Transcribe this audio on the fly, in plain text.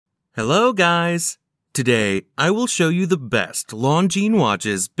Hello guys! Today, I will show you the best Longines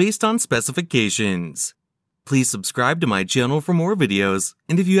watches based on specifications. Please subscribe to my channel for more videos,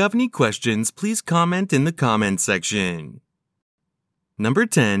 and if you have any questions, please comment in the comments section. Number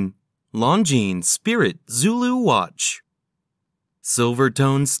 10. Longines Spirit Zulu Watch. Silver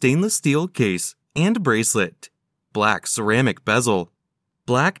tone stainless steel case and bracelet. Black ceramic bezel.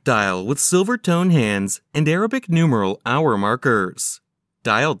 Black dial with silver tone hands and Arabic numeral hour markers.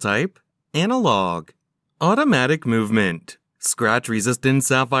 Dial type, analog. Automatic movement, scratch-resistant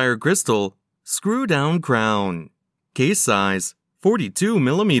sapphire crystal, screw-down crown. Case size, 42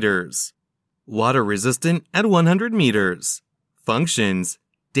 millimeters. Water-resistant at 100 meters. Functions,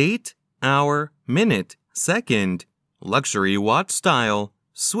 date, hour, minute, second. Luxury watch style,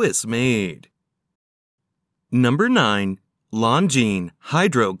 Swiss-made. Number 9. Longines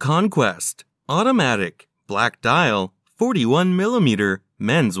HydroConquest, automatic, black dial, 41 millimeter,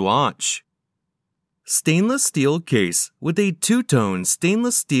 men's watch. Stainless steel case with a two-tone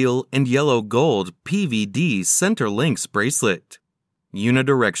stainless steel and yellow gold PVD center links bracelet.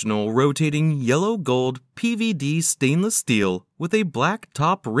 Unidirectional rotating yellow gold PVD stainless steel with a black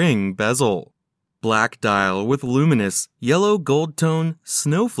top ring bezel. Black dial with luminous yellow gold tone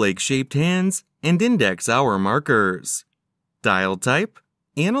snowflake-shaped hands and index hour markers. Dial type,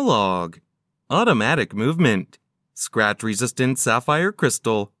 analog. Automatic movement. Scratch-resistant sapphire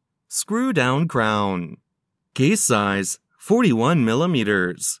crystal, screw-down crown. Case size, 41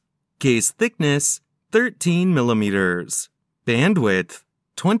 millimeters. Case thickness, 13 millimeters. Bandwidth,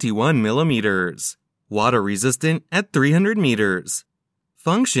 21 millimeters. Water-resistant at 300 meters.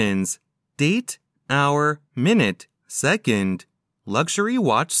 Functions, date, hour, minute, second. Luxury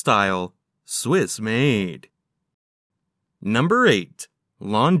watch style, Swiss-made. Number 8.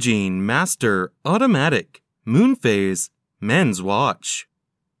 Longines Master Automatic. Moonphase, men's watch.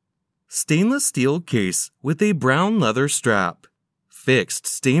 Stainless steel case with a brown leather strap. Fixed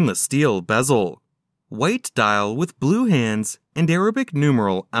stainless steel bezel. White dial with blue hands and Arabic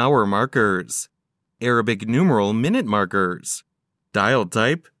numeral hour markers. Arabic numeral minute markers. Dial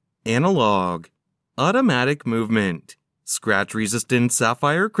type, analog. Automatic movement. Scratch-resistant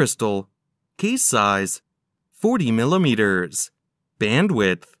sapphire crystal. Case size, 40 millimeters.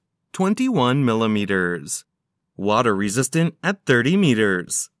 Bandwidth, 21 millimeters. Water-resistant at 30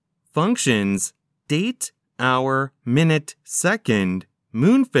 meters. Functions, date, hour, minute, second.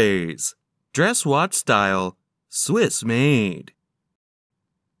 Moonphase. Dress watch style, Swiss-made.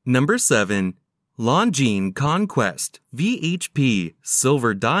 Number 7. Longines Conquest V.H.P.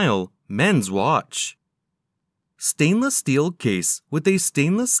 Silver dial, men's watch. Stainless steel case with a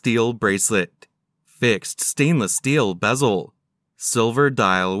stainless steel bracelet. Fixed stainless steel bezel. Silver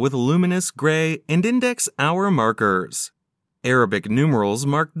dial with luminous gray and index hour markers. Arabic numerals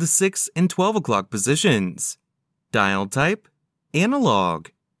mark the 6 and 12 o'clock positions. Dial type, analog.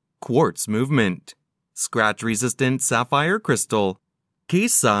 Quartz movement. Scratch-resistant sapphire crystal.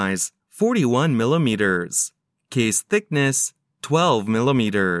 Case size, 41 millimeters. Case thickness, 12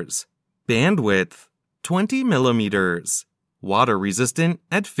 millimeters. Bandwidth, 20 millimeters. Water-resistant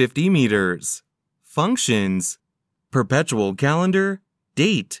at 50 meters. Functions, perpetual calendar,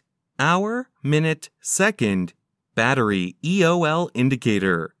 date, hour, minute, second, battery EOL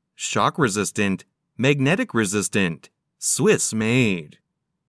indicator, shock resistant, magnetic resistant, Swiss-made.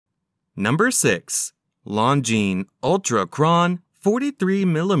 Number 6. Longines Ultra-Chron 43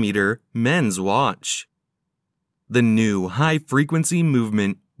 millimeter men's watch. The new high-frequency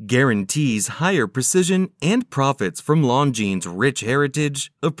movement guarantees higher precision and profits from Longines' rich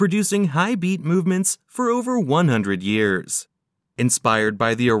heritage of producing high-beat movements for over 100 years. Inspired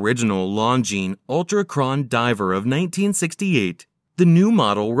by the original Longines Ultra-Chron diver of 1968, the new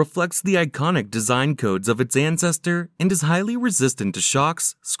model reflects the iconic design codes of its ancestor and is highly resistant to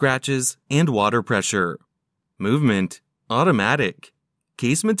shocks, scratches, and water pressure. Movement, automatic.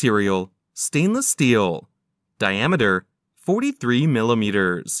 Case material, stainless steel. Diameter, 43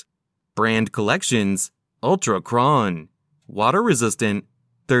 millimeters. Brand collections, Ultra-Chron. Water resistant,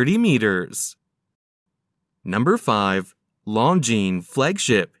 30 meters. Number 5. Longines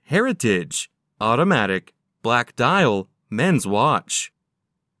Flagship Heritage. Automatic, black dial, men's watch.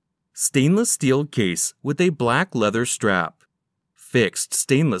 Stainless steel case with a black leather strap. Fixed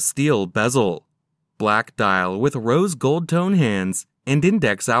stainless steel bezel. Black dial with rose gold tone hands and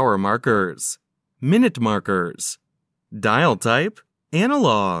index hour markers. Minute markers. Dial type,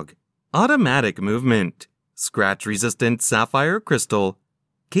 analog. Automatic movement. Scratch-resistant sapphire crystal.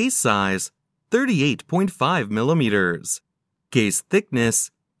 Case size, 38.5 millimeters. Case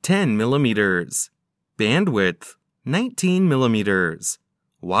thickness, 10 millimeters. Bandwidth, 19 millimeters.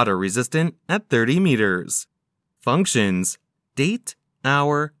 Water resistant at 30 meters. Functions: date,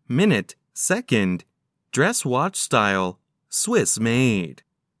 hour, minute, second. Dress watch style, Swiss made.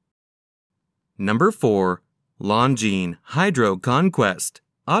 Number 4. Longines HydroConquest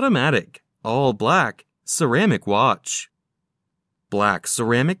Automatic, all black, ceramic watch. Black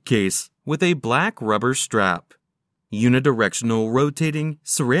ceramic case with a black rubber strap. Unidirectional rotating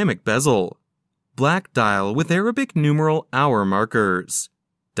ceramic bezel. Black dial with Arabic numeral hour markers.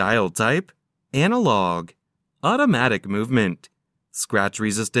 Dial type, analog. Automatic movement.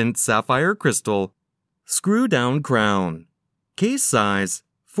 Scratch-resistant sapphire crystal. Screw-down crown. Case size,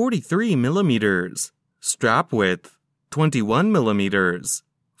 43 millimeters. Strap width, 21 millimeters.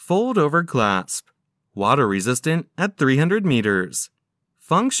 Fold-over clasp. Water resistant at 300 meters.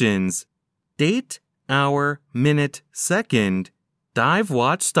 Functions: date, hour, minute, second. Dive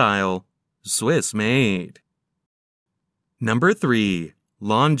watch style, Swiss made. Number 3.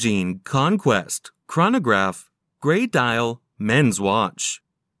 Longines Conquest Chronograph Gray dial men's watch.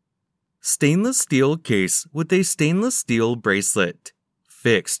 Stainless steel case with a stainless steel bracelet.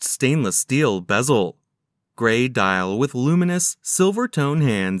 Fixed stainless steel bezel. Gray dial with luminous silver tone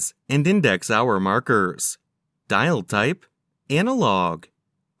hands and index hour markers. Dial type, analog.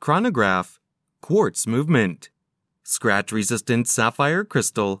 Chronograph, quartz movement. Scratch-resistant sapphire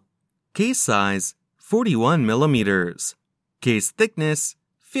crystal. Case size, 41 millimeters. Case thickness,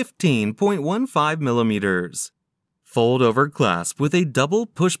 15.15 millimeters. Fold-over clasp with a double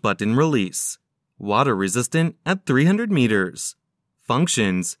push-button release. Water resistant at 300 meters.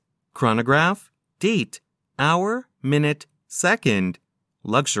 Functions: chronograph, date, hour, minute, second.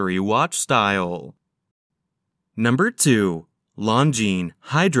 Luxury watch style. Number 2. Longines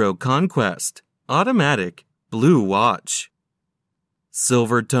HydroConquest Automatic, blue watch.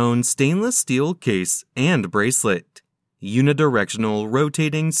 Silver tone stainless steel case and bracelet. Unidirectional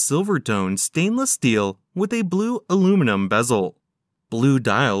rotating silver tone stainless steel with a blue aluminum bezel. Blue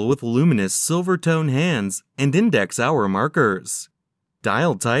dial with luminous silver tone hands and index hour markers.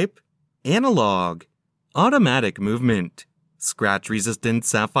 Dial type, analog. Automatic movement. Scratch-resistant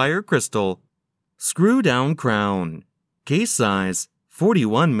sapphire crystal. Screw-down crown. Case size,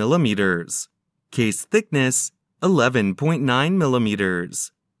 41 millimeters. Case thickness, 11.9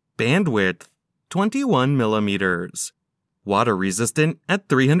 millimeters. Bandwidth, 21 millimeters. Water resistant at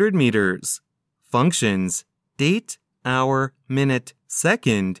 300 meters. Functions: date, hour, minute,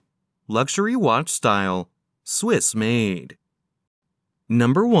 second. Luxury watch style, Swiss made.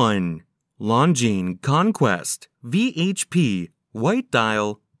 Number 1. Longines Conquest V.H.P white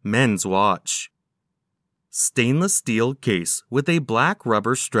dial men's watch. Stainless steel case with a black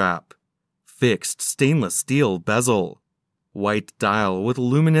rubber strap. Fixed stainless steel bezel. White dial with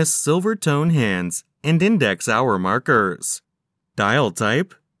luminous silver tone hands and index hour markers. Dial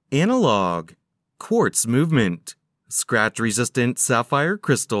type, analog. Quartz movement. Scratch-resistant sapphire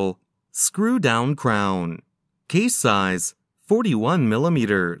crystal. Screw-down crown. Case size, 41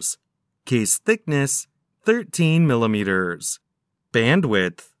 millimeters. Case thickness, 13 millimeters.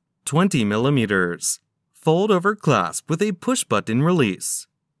 Bandwidth, 20 millimeters. Fold-over clasp with a push-button release.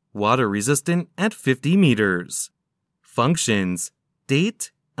 Water resistant at 50 meters. Functions: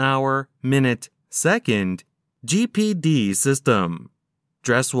 date, hour, minute, second. GPD system.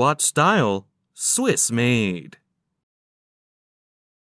 Dress watch style, Swiss made.